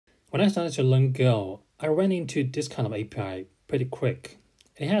When I started to learn Go, I ran into this kind of API pretty quick.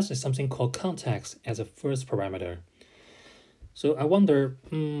 It has something called context as a first parameter. So I wonder,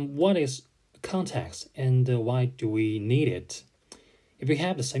 what is context and why do we need it? If you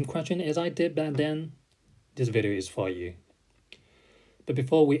have the same question as I did back then, this video is for you. But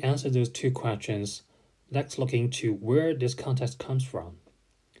before we answer those two questions, let's look into where this context comes from.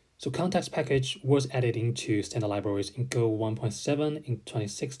 So context package was added into standard libraries in Go 1.7 in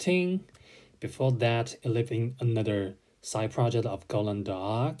 2016. Before that, it lived in another side project of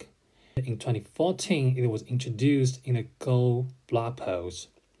Golang.org. In 2014, it was introduced in a Go blog post.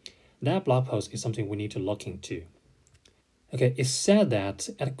 That blog post is something we need to look into. Okay, it said that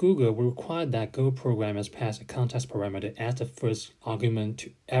at Google, we require that Go programmers pass a context parameter as the first argument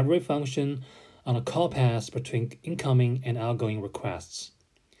to every function on a call path between incoming and outgoing requests.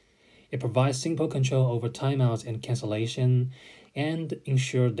 It provides simple control over timeouts and cancellation and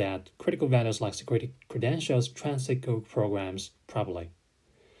ensures that critical values like security credentials transit Go programs properly.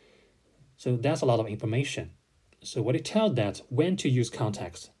 So that's a lot of information. So what it tells that when to use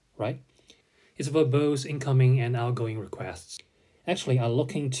context, right? It's for both incoming and outgoing requests. Actually, I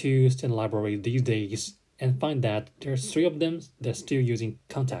look into standard library these days and find that there's 3 of them that are still using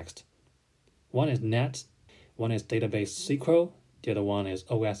context. One is NET, one is database SQL, the other one is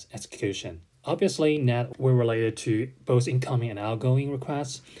OS execution. Obviously, NET were related to both incoming and outgoing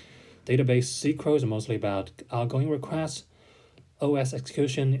requests. Database SQL is mostly about outgoing requests. OS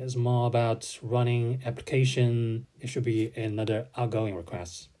execution is more about running application. It should be another outgoing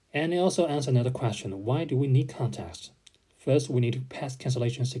request. And it also answers another question, why do we need context? First, we need to pass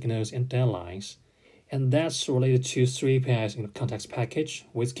cancellation signals and deadlines. And that's related to 3 APIs in the context package,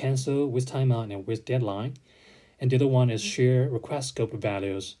 with cancel, with timeout, and with deadline. And the other one is share request scope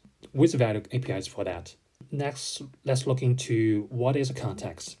values with value APIs for that. Next, let's look into what is a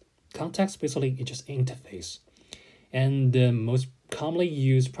context. Context basically is just an interface. And the most commonly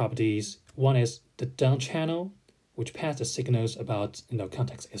used properties, one is the done channel, which passes the signals about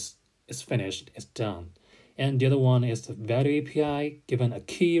context is finished, is done. And the other one is the value API, given a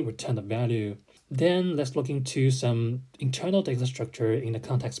key, return the value. Then let's look into some internal data structure in the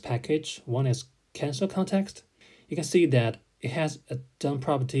context package. One is cancel context. You can see that it has a done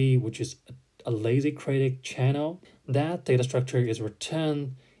property, which is a lazy created channel. That data structure is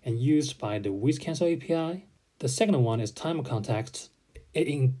returned and used by the with cancel API. The second one is timer context. It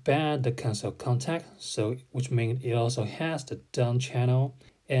embeds the cancel context, which means it also has the done channel.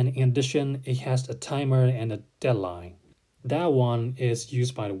 And in addition, it has a timer and a deadline. That one is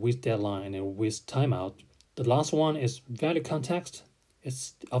used by the with deadline and with timeout. The last one is value context.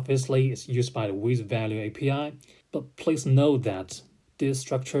 It's used by the with value API. But please note that this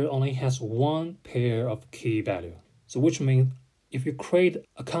structure only has one pair of key value. So which means if you create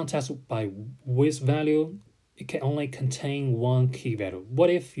a context by with value, it can only contain one key value. What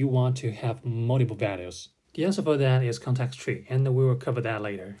if you want to have multiple values? The answer for that is context tree, and we will cover that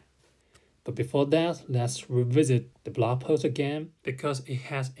later. But before that, let's revisit the blog post again because it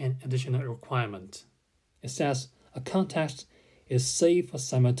has an additional requirement. It says a context is safe for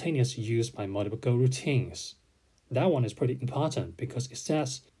simultaneous use by multiple Go routines. That one is pretty important because it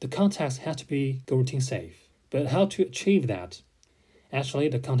says the context has to be Go routine safe. But how to achieve that? Actually,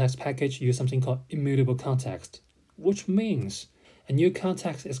 the context package uses something called immutable context, which means a new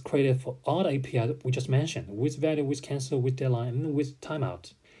context is created for all the APIs we just mentioned, with value, with cancel, with deadline, and with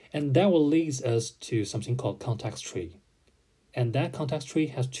timeout. And that will lead us to something called context tree. And that context tree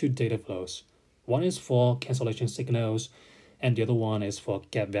has 2 data flows. One is for cancellation signals, and the other one is for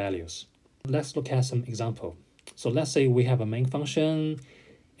get values. Let's look at some example. So let's say we have a main function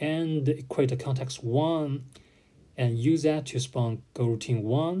and create a context 1 and use that to spawn Go routine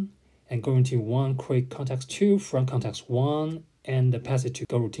 1, and Go routine 1 create context 2 from context 1 and pass it to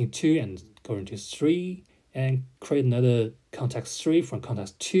Go routine 2 and Go routine 3, and create another context 3 from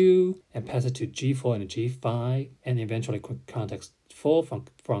context 2 and pass it to G4 and G5, and eventually create context 4 from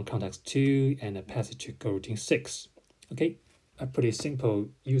context 2 and pass it to Go routine 6. Okay, a pretty simple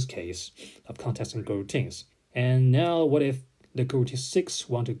use case of context and Go routines. And now what if the Go routine 6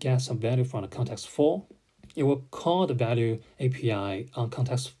 want to get some value from the context 4? It will call the value API on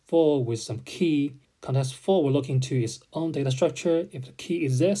context 4 with some key. Context 4 will look into its own data structure. If the key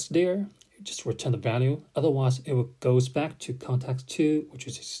exists there, it just return the value. Otherwise, it will goes back to context 2, which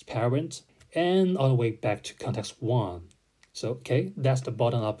is its parent, and all the way back to context 1. So, okay, that's the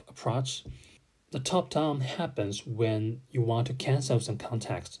bottom-up approach. The top-down happens when you want to cancel some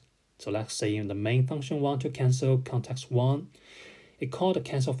context. So let's say the main function want to cancel context 1. It called the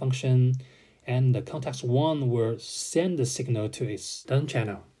cancel function, and the context 1 will send the signal to its done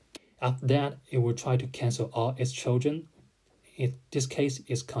channel. After that, it will try to cancel all its children. In this case,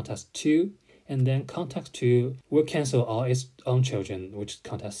 it's context 2. And then context 2 will cancel all its own children, which is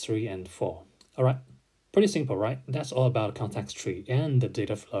context 3 and 4. All right, pretty simple, right? That's all about context tree and the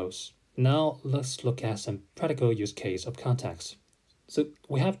data flows. Now let's look at some practical use case of context. So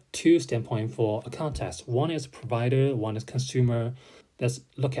we have two standpoints for a context. One is provider, one is consumer. Let's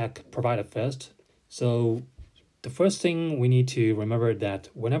look at provider first. So the first thing we need to remember that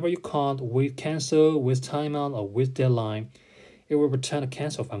whenever you call with cancel, with timeout, or with deadline, it will return a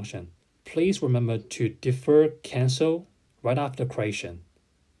cancel function. Please remember to defer cancel right after creation,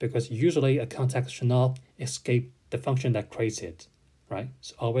 because usually a context should not escape the function that creates it, right?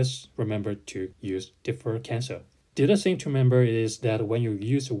 So always remember to use defer cancel. The other thing to remember is that when you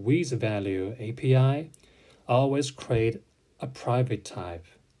use with value API, always create a private type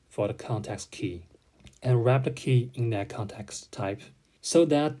for the context key and wrap the key in that context type so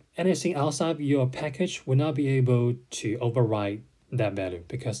that anything outside your package will not be able to override that value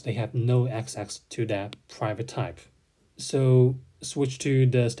because they have no access to that private type. So switch to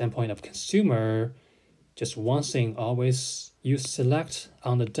the standpoint of consumer. Just one thing, always use select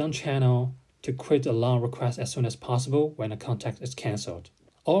on the done channel to create a long request as soon as possible when a context is canceled.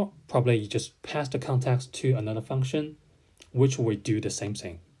 Or probably you just pass the context to another function, which will do the same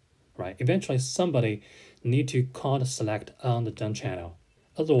thing, right? Eventually somebody need to call the select on the done channel.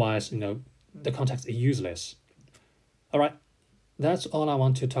 Otherwise, the context is useless. All right, that's all I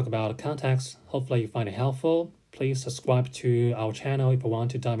want to talk about context. Hopefully you find it helpful. Please subscribe to our channel if you want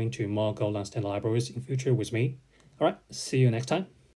to dive into more Golang standard libraries in future with me. All right, see you next time.